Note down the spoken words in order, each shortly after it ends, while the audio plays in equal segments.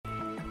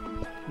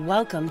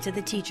Welcome to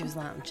the Teacher's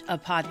Lounge, a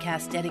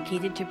podcast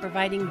dedicated to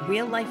providing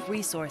real-life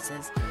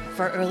resources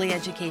for early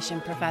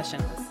education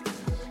professionals.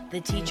 The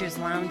Teacher's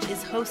Lounge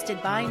is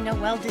hosted by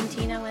Noelle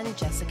Dentino and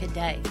Jessica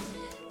Day.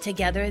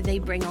 Together, they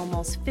bring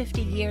almost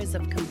 50 years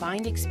of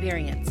combined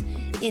experience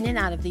in and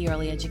out of the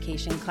early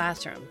education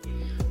classroom,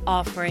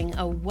 offering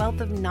a wealth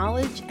of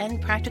knowledge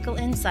and practical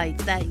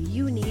insights that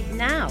you need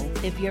now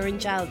if you're in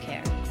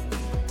childcare.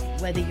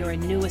 Whether you're a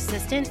new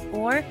assistant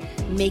or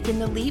making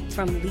the leap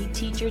from lead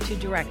teacher to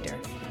director,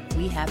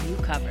 we have you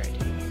covered.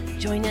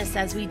 Join us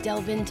as we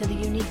delve into the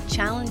unique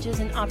challenges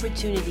and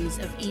opportunities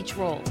of each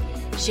role,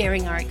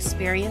 sharing our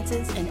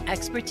experiences and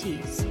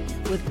expertise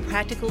with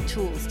practical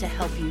tools to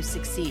help you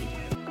succeed.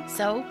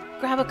 So,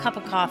 grab a cup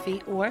of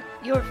coffee or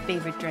your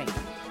favorite drink,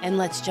 and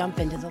let's jump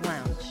into the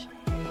lounge.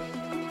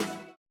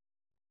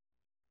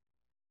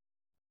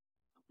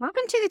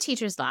 Welcome to the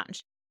Teacher's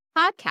Lounge, a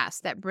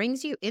podcast that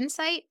brings you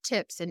insight,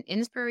 tips, and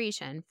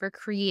inspiration for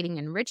creating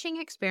enriching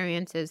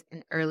experiences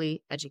in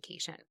early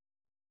education.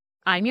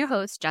 I'm your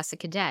host,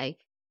 Jessica Day,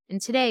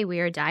 and today we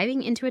are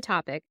diving into a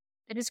topic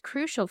that is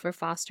crucial for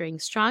fostering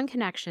strong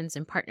connections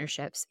and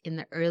partnerships in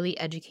the early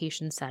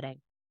education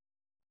setting.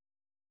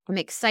 I'm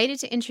excited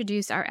to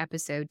introduce our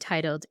episode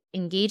titled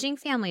Engaging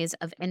Families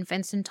of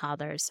Infants and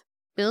Toddlers,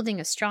 Building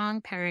a Strong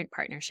Parent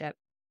Partnership.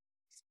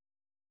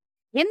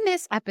 In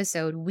this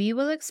episode, we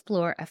will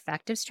explore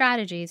effective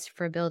strategies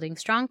for building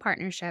strong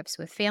partnerships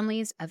with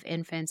families of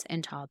infants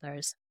and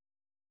toddlers.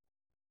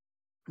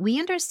 We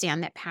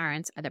understand that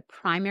parents are the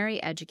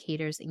primary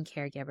educators and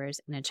caregivers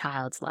in a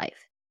child's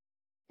life.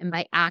 And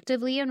by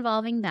actively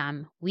involving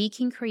them, we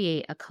can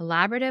create a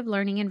collaborative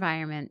learning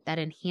environment that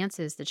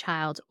enhances the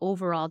child's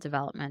overall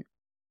development.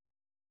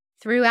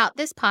 Throughout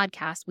this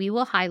podcast, we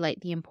will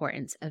highlight the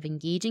importance of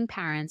engaging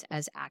parents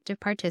as active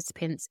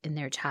participants in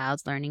their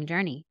child's learning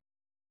journey.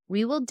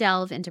 We will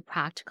delve into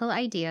practical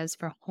ideas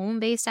for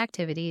home-based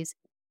activities,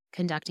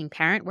 conducting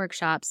parent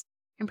workshops,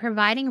 and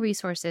providing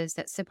resources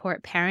that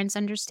support parents'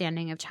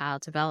 understanding of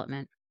child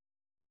development.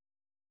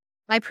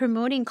 By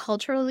promoting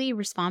culturally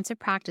responsive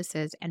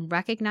practices and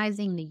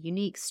recognizing the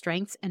unique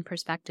strengths and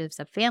perspectives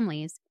of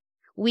families,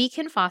 we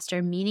can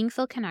foster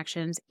meaningful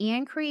connections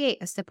and create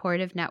a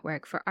supportive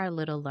network for our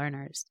little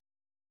learners.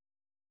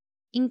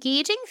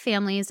 Engaging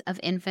families of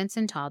infants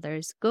and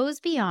toddlers goes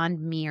beyond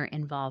mere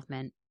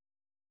involvement.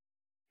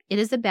 It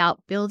is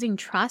about building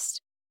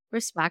trust,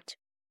 respect,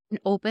 and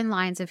open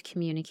lines of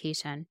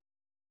communication.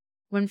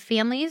 When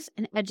families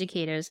and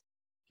educators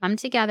come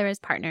together as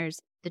partners,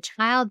 the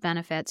child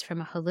benefits from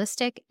a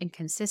holistic and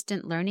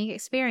consistent learning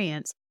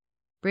experience,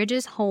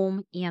 bridges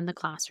home and the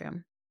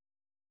classroom.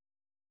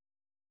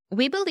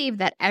 We believe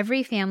that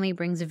every family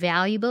brings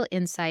valuable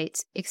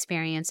insights,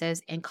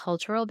 experiences, and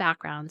cultural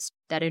backgrounds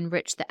that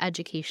enrich the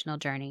educational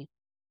journey.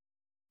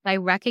 By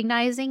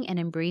recognizing and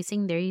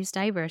embracing these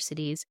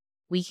diversities,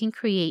 we can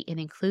create an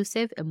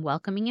inclusive and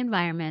welcoming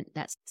environment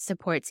that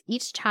supports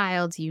each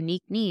child's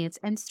unique needs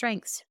and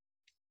strengths.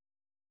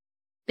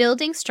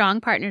 Building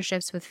strong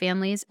partnerships with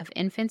families of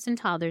infants and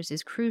toddlers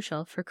is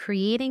crucial for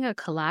creating a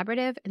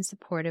collaborative and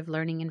supportive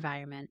learning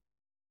environment.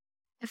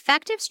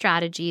 Effective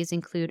strategies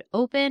include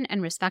open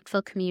and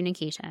respectful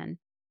communication,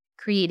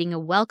 creating a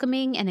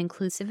welcoming and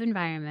inclusive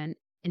environment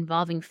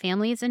involving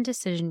families and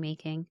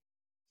decision-making,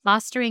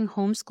 fostering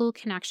homeschool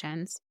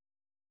connections,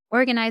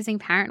 organizing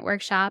parent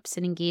workshops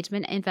and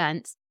engagement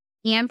events,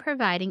 and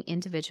providing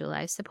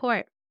individualized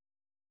support.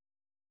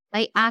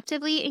 By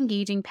actively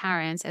engaging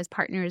parents as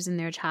partners in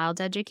their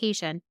child's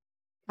education,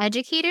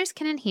 educators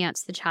can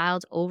enhance the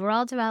child's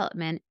overall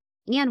development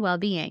and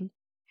well-being,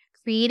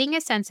 creating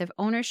a sense of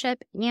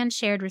ownership and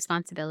shared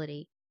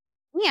responsibility,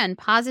 and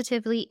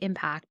positively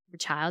impact the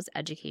child's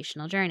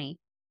educational journey.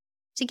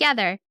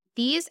 Together,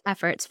 these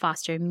efforts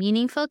foster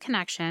meaningful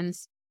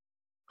connections,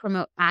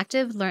 promote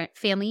active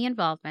family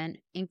involvement,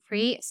 and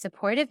create a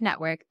supportive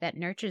network that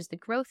nurtures the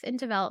growth and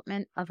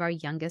development of our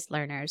youngest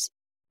learners.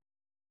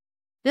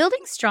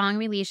 Building strong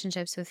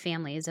relationships with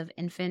families of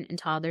infant and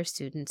toddler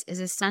students is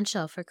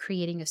essential for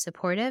creating a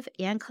supportive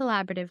and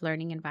collaborative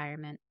learning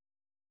environment.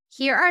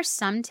 Here are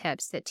some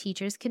tips that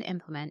teachers can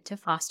implement to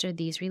foster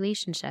these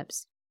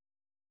relationships.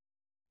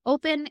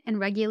 Open and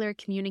regular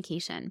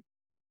communication.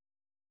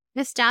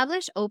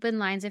 Establish open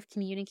lines of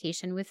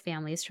communication with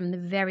families from the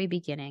very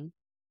beginning.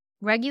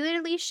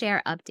 Regularly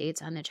share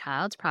updates on the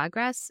child's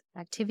progress,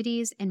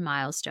 activities, and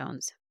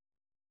milestones.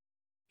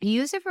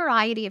 Use a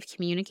variety of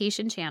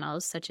communication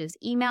channels such as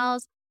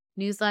emails,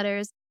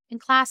 newsletters, and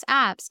class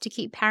apps to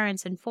keep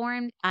parents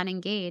informed and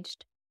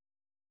engaged.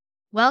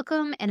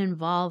 Welcome and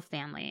involve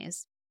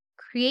families.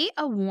 Create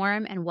a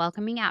warm and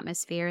welcoming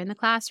atmosphere in the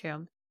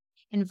classroom.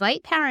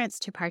 Invite parents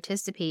to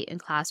participate in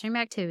classroom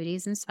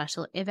activities and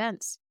special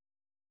events.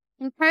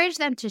 Encourage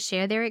them to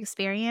share their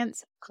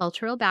experience,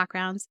 cultural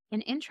backgrounds,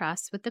 and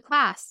interests with the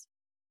class.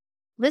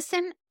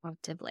 Listen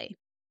actively.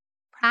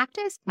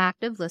 Practice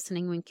active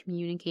listening when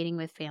communicating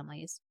with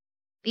families.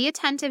 Be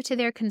attentive to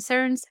their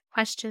concerns,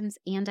 questions,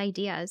 and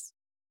ideas.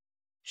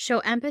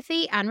 Show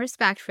empathy and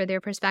respect for their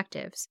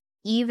perspectives,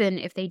 even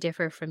if they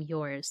differ from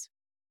yours.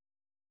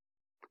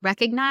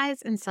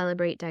 Recognize and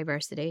celebrate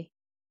diversity.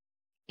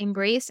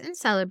 Embrace and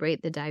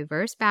celebrate the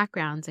diverse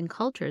backgrounds and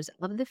cultures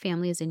of the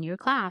families in your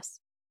class.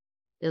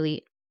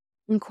 Delete.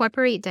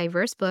 Incorporate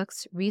diverse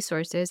books,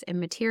 resources, and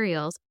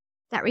materials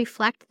that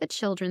reflect the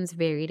children's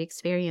varied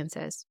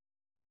experiences.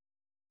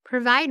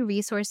 Provide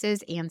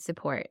resources and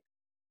support.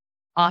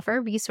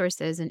 Offer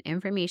resources and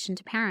information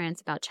to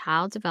parents about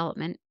child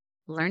development,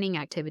 learning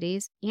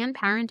activities, and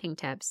parenting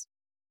tips.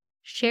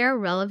 Share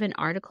relevant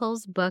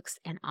articles, books,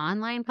 and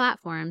online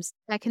platforms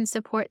that can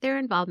support their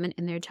involvement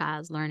in their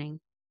child's learning.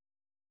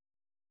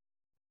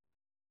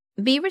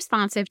 Be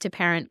responsive to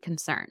parent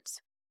concerns.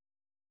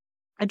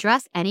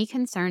 Address any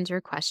concerns or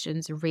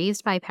questions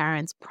raised by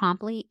parents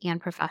promptly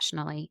and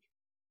professionally.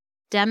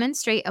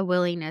 Demonstrate a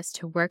willingness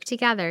to work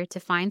together to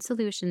find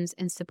solutions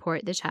and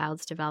support the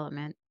child's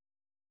development.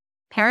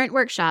 Parent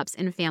workshops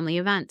and family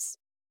events.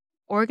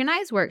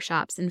 Organize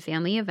workshops and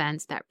family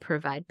events that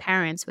provide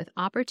parents with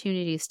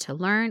opportunities to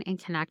learn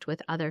and connect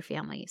with other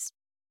families.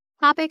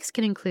 Topics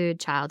can include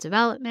child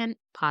development,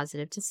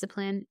 positive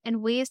discipline,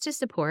 and ways to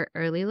support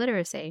early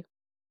literacy.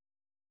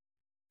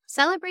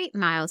 Celebrate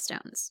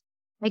milestones.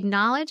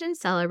 Acknowledge and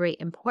celebrate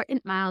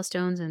important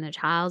milestones in the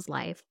child's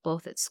life,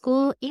 both at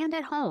school and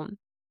at home.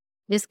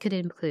 This could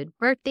include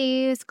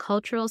birthdays,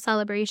 cultural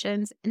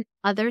celebrations, and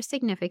other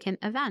significant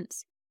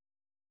events.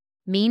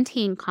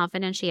 Maintain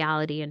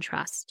confidentiality and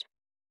trust.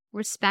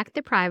 Respect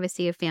the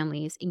privacy of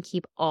families and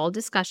keep all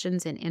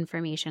discussions and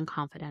information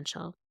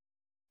confidential.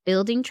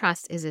 Building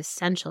trust is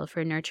essential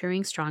for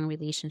nurturing strong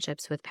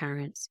relationships with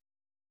parents.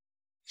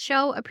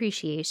 Show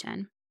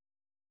appreciation.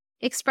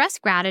 Express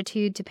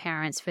gratitude to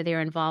parents for their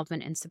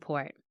involvement and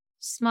support.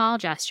 Small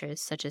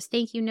gestures such as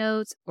thank you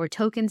notes or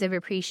tokens of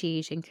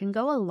appreciation can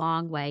go a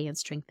long way in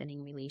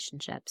strengthening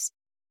relationships.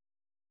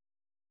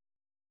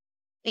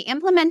 By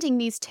implementing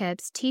these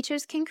tips,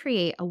 teachers can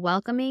create a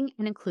welcoming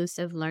and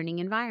inclusive learning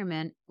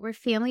environment where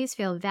families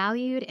feel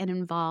valued and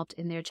involved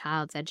in their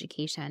child's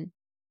education.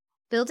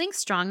 Building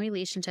strong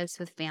relationships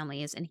with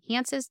families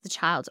enhances the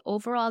child's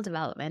overall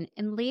development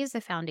and lays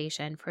the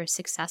foundation for a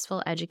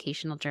successful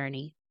educational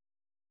journey.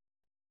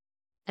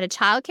 At a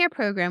childcare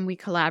program we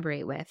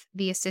collaborate with,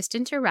 the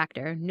assistant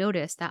director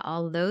noticed that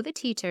although the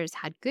teachers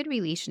had good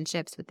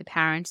relationships with the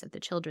parents of the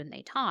children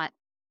they taught,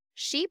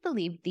 she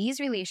believed these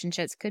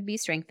relationships could be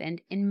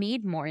strengthened and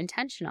made more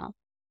intentional.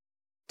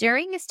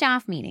 During a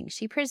staff meeting,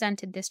 she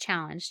presented this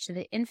challenge to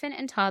the infant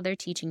and toddler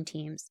teaching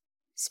teams,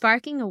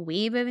 sparking a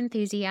wave of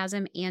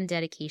enthusiasm and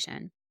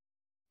dedication.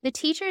 The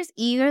teachers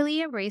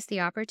eagerly embraced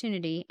the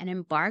opportunity and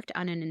embarked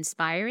on an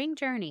inspiring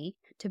journey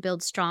to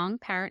build strong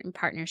parent and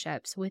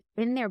partnerships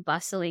within their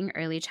bustling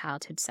early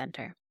childhood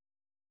center.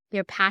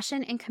 Their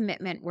passion and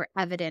commitment were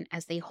evident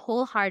as they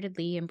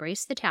wholeheartedly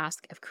embraced the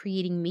task of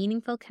creating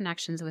meaningful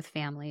connections with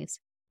families.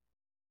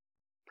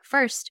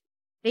 First,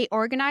 they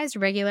organized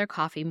regular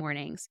coffee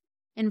mornings,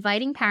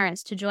 inviting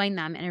parents to join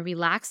them in a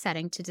relaxed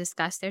setting to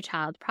discuss their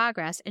child's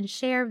progress and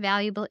share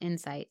valuable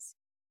insights.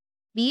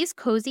 These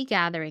cozy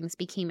gatherings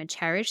became a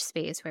cherished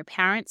space where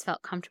parents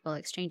felt comfortable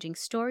exchanging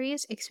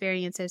stories,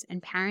 experiences,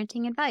 and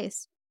parenting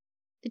advice.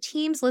 The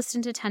teams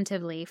listened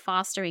attentively,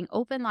 fostering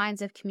open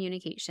lines of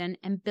communication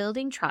and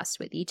building trust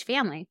with each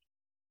family.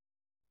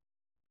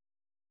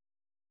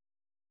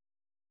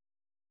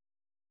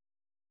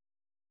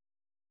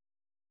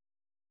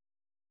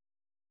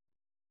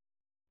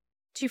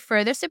 To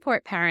further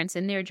support parents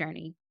in their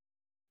journey,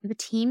 the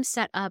team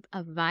set up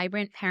a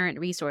vibrant parent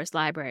resource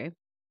library.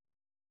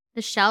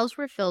 The shelves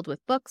were filled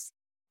with books,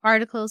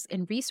 articles,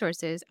 and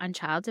resources on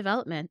child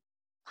development,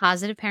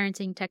 positive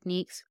parenting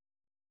techniques,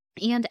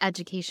 and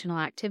educational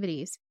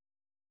activities.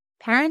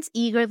 Parents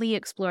eagerly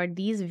explored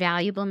these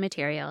valuable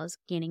materials,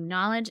 gaining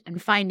knowledge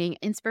and finding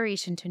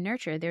inspiration to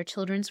nurture their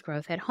children's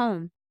growth at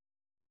home.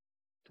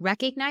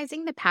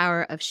 Recognizing the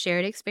power of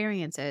shared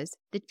experiences,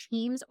 the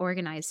teams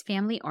organized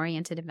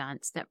family-oriented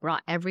events that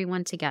brought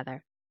everyone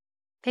together.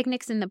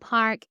 Picnics in the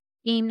park,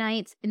 game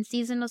nights, and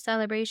seasonal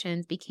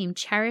celebrations became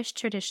cherished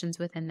traditions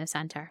within the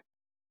center.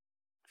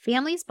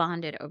 Families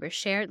bonded over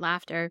shared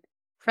laughter,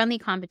 friendly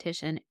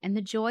competition, and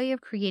the joy of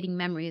creating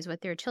memories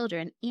with their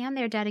children and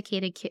their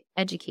dedicated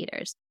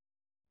educators.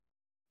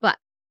 But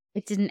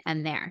it didn't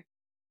end there.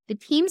 The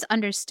teams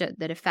understood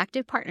that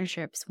effective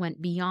partnerships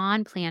went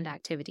beyond planned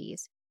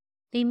activities.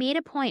 They made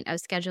a point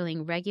of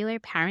scheduling regular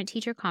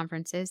parent-teacher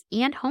conferences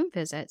and home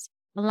visits,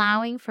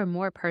 allowing for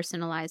more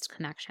personalized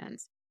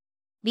connections.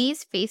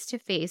 These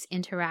face-to-face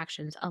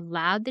interactions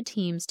allowed the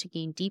teams to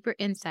gain deeper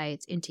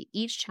insights into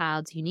each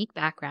child's unique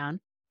background,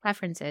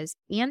 preferences,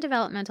 and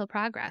developmental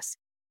progress.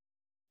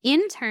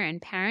 In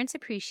turn, parents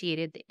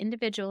appreciated the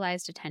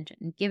individualized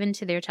attention given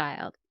to their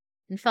child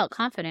and felt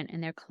confident in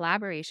their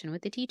collaboration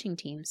with the teaching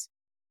teams.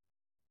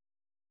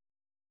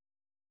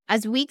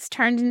 As weeks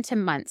turned into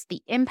months,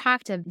 the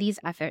impact of these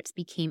efforts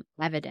became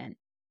evident.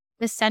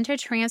 The center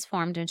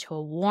transformed into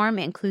a warm,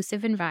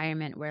 inclusive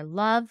environment where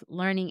love,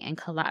 learning, and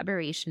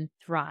collaboration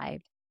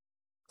thrived.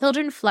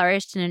 Children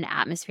flourished in an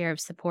atmosphere of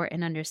support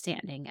and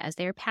understanding as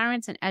their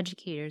parents and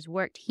educators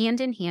worked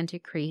hand in hand to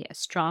create a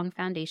strong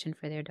foundation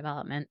for their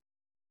development.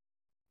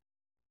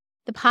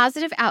 The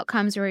positive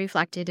outcomes were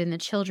reflected in the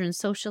children's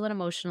social and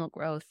emotional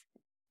growth.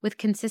 With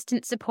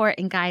consistent support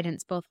and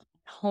guidance both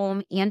at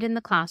home and in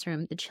the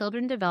classroom, the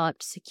children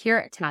developed secure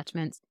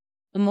attachments,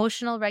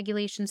 emotional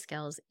regulation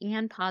skills,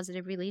 and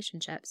positive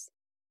relationships.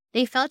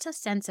 They felt a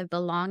sense of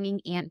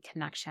belonging and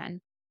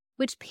connection,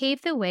 which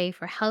paved the way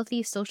for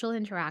healthy social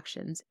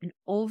interactions and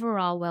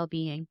overall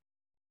well-being.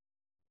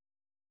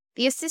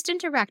 The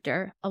assistant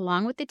director,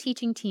 along with the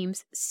teaching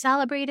teams,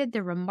 celebrated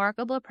the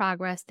remarkable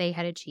progress they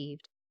had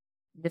achieved.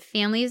 The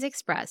families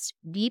expressed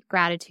deep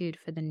gratitude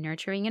for the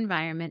nurturing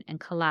environment and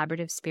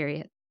collaborative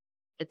spirit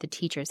that the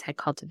teachers had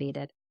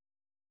cultivated.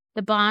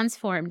 The bonds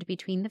formed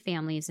between the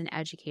families and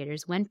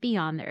educators went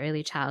beyond the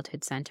Early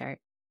Childhood Center.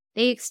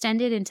 They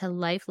extended into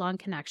lifelong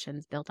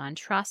connections built on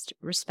trust,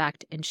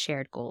 respect, and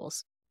shared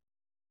goals.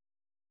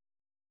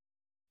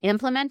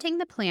 Implementing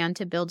the plan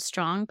to build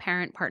strong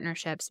parent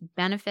partnerships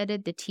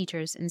benefited the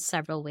teachers in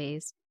several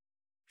ways.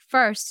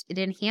 First, it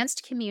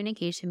enhanced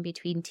communication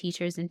between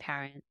teachers and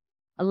parents,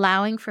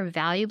 allowing for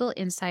valuable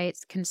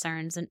insights,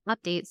 concerns, and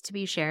updates to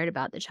be shared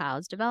about the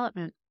child's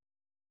development.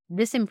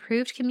 This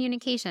improved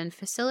communication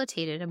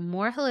facilitated a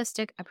more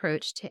holistic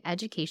approach to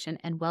education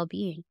and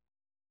well-being.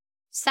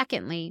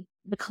 Secondly,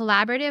 the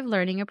collaborative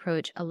learning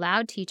approach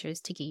allowed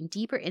teachers to gain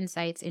deeper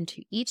insights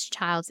into each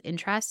child's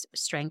interests,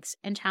 strengths,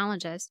 and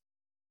challenges.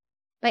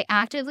 By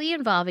actively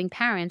involving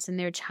parents in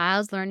their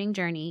child's learning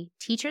journey,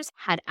 teachers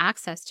had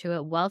access to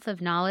a wealth of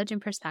knowledge and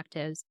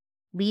perspectives,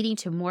 leading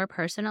to more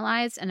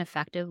personalized and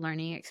effective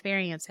learning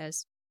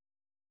experiences.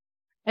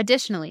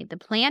 Additionally, the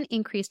plan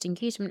increased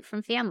engagement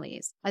from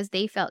families as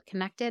they felt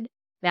connected,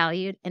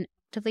 valued, and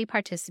actively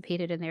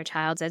participated in their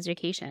child's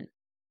education.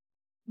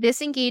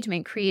 This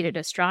engagement created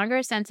a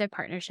stronger sense of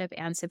partnership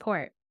and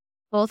support,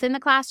 both in the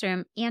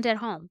classroom and at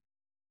home,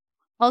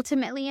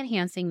 ultimately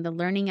enhancing the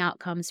learning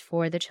outcomes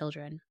for the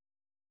children.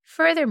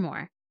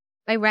 Furthermore,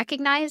 by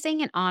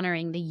recognizing and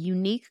honoring the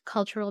unique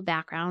cultural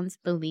backgrounds,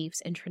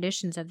 beliefs, and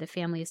traditions of the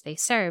families they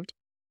served,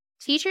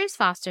 teachers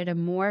fostered a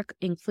more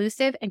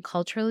inclusive and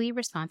culturally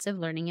responsive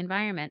learning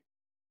environment.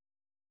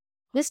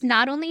 This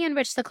not only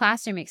enriched the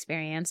classroom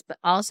experience, but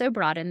also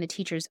broadened the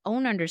teacher's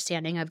own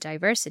understanding of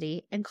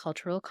diversity and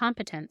cultural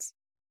competence.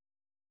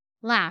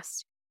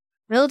 Last,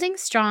 building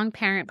strong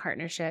parent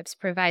partnerships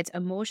provides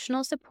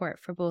emotional support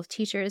for both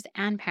teachers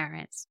and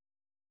parents.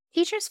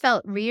 Teachers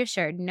felt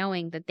reassured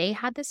knowing that they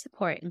had the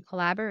support and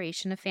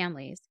collaboration of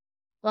families,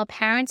 while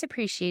parents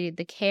appreciated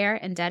the care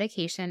and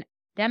dedication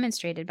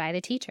demonstrated by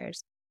the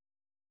teachers.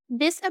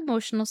 This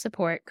emotional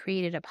support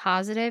created a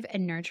positive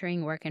and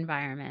nurturing work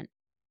environment,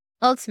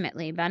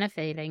 ultimately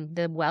benefiting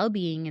the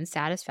well-being and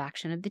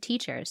satisfaction of the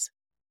teachers.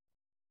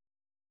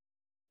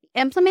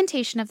 The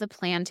implementation of the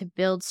plan to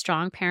build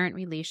strong parent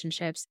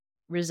relationships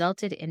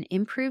resulted in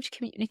improved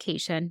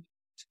communication,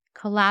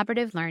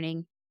 collaborative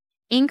learning,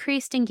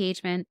 increased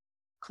engagement,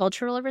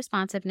 cultural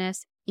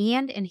responsiveness,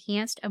 and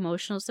enhanced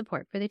emotional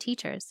support for the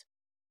teachers.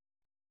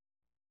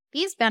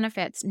 These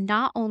benefits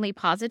not only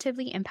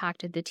positively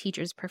impacted the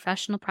teacher's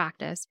professional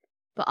practice,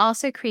 but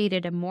also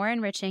created a more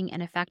enriching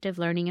and effective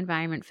learning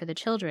environment for the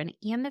children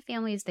and the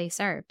families they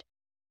served.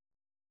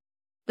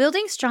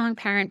 Building strong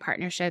parent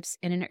partnerships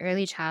in an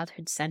early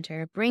childhood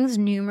center brings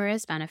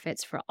numerous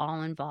benefits for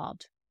all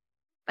involved.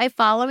 By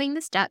following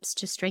the steps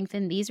to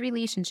strengthen these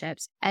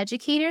relationships,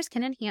 educators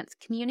can enhance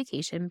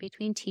communication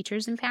between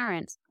teachers and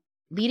parents,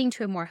 leading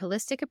to a more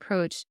holistic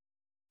approach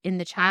in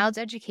the child's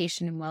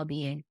education and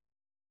well-being.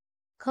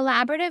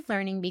 Collaborative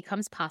learning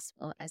becomes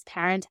possible as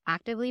parents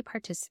actively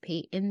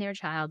participate in their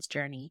child's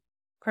journey,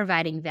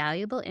 providing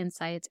valuable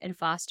insights and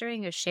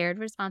fostering a shared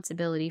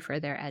responsibility for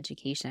their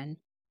education.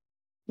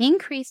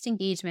 Increased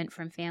engagement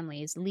from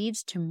families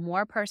leads to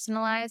more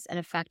personalized and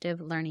effective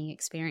learning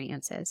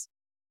experiences.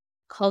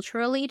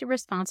 Culturally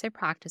responsive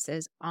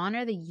practices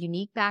honor the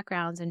unique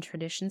backgrounds and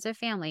traditions of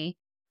family,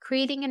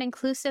 creating an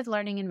inclusive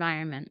learning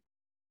environment.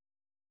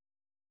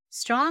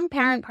 Strong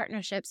parent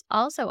partnerships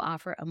also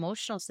offer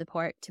emotional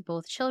support to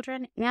both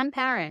children and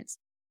parents,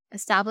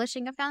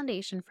 establishing a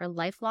foundation for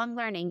lifelong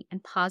learning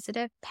and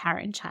positive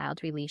parent-child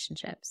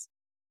relationships.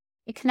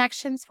 The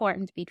connections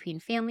formed between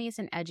families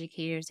and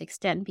educators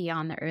extend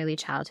beyond the early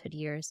childhood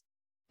years,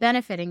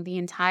 benefiting the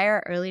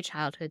entire early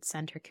childhood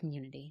center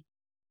community.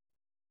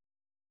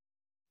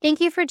 Thank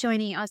you for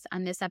joining us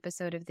on this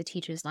episode of the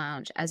Teacher's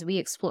Lounge as we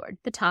explored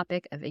the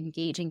topic of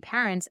engaging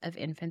parents of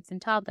infants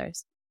and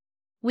toddlers.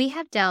 We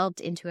have delved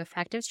into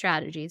effective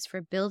strategies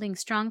for building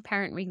strong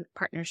parent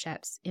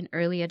partnerships in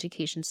early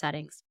education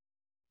settings,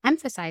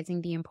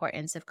 emphasizing the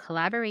importance of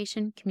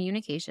collaboration,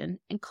 communication,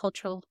 and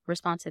cultural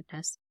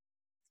responsiveness.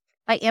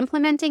 By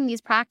implementing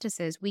these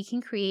practices, we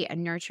can create a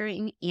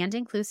nurturing and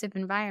inclusive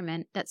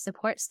environment that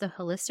supports the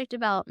holistic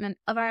development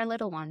of our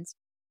little ones.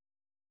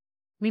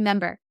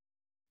 Remember,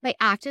 by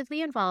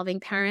actively involving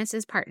parents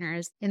as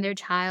partners in their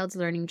child's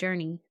learning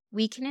journey,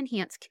 we can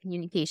enhance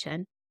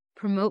communication,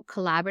 promote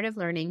collaborative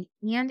learning,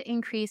 and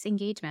increase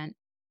engagement.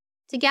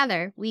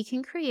 Together, we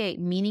can create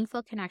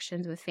meaningful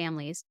connections with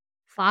families,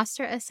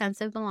 foster a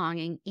sense of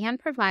belonging, and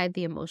provide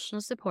the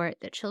emotional support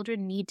that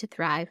children need to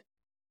thrive.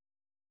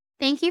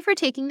 Thank you for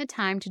taking the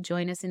time to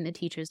join us in the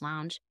Teachers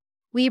Lounge.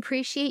 We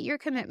appreciate your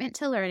commitment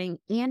to learning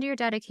and your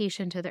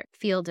dedication to the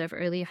field of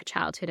early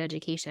childhood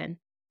education.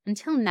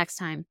 Until next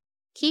time,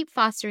 keep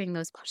fostering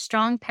those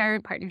strong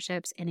parent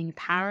partnerships and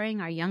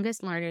empowering our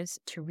youngest learners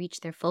to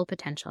reach their full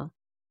potential.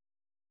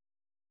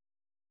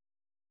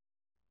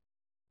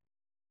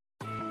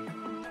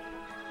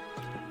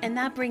 And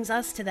that brings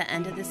us to the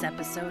end of this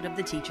episode of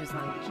the Teachers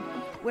Lounge.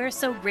 We're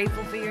so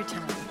grateful for your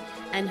time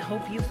and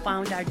hope you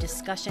found our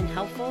discussion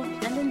helpful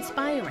and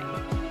inspiring.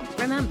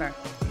 Remember,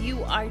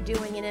 you are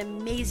doing an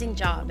amazing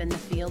job in the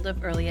field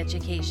of early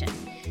education,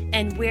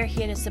 and we're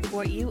here to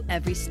support you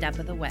every step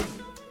of the way.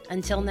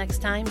 Until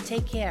next time,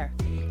 take care,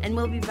 and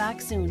we'll be back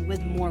soon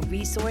with more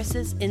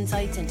resources,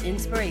 insights, and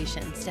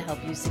inspirations to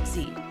help you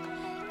succeed.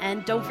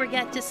 And don't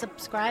forget to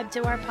subscribe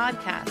to our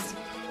podcast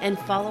and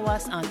follow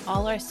us on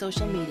all our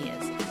social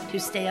medias to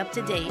stay up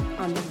to date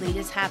on the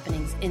latest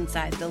happenings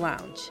inside the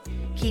lounge.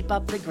 Keep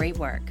up the great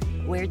work.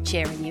 We're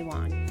cheering you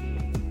on.